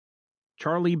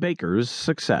Charlie Baker's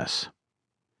Success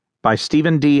by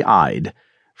Stephen D. Eide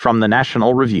from the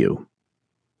National Review.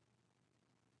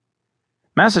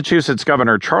 Massachusetts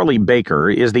Governor Charlie Baker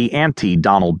is the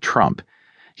anti-Donald Trump.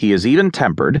 He is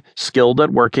even-tempered, skilled at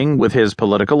working with his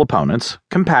political opponents,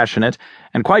 compassionate,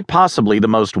 and quite possibly the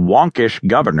most wonkish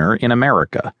governor in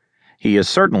America. He is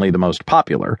certainly the most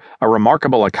popular, a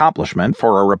remarkable accomplishment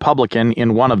for a Republican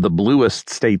in one of the bluest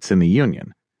states in the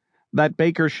Union. That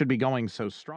Baker should be going so strong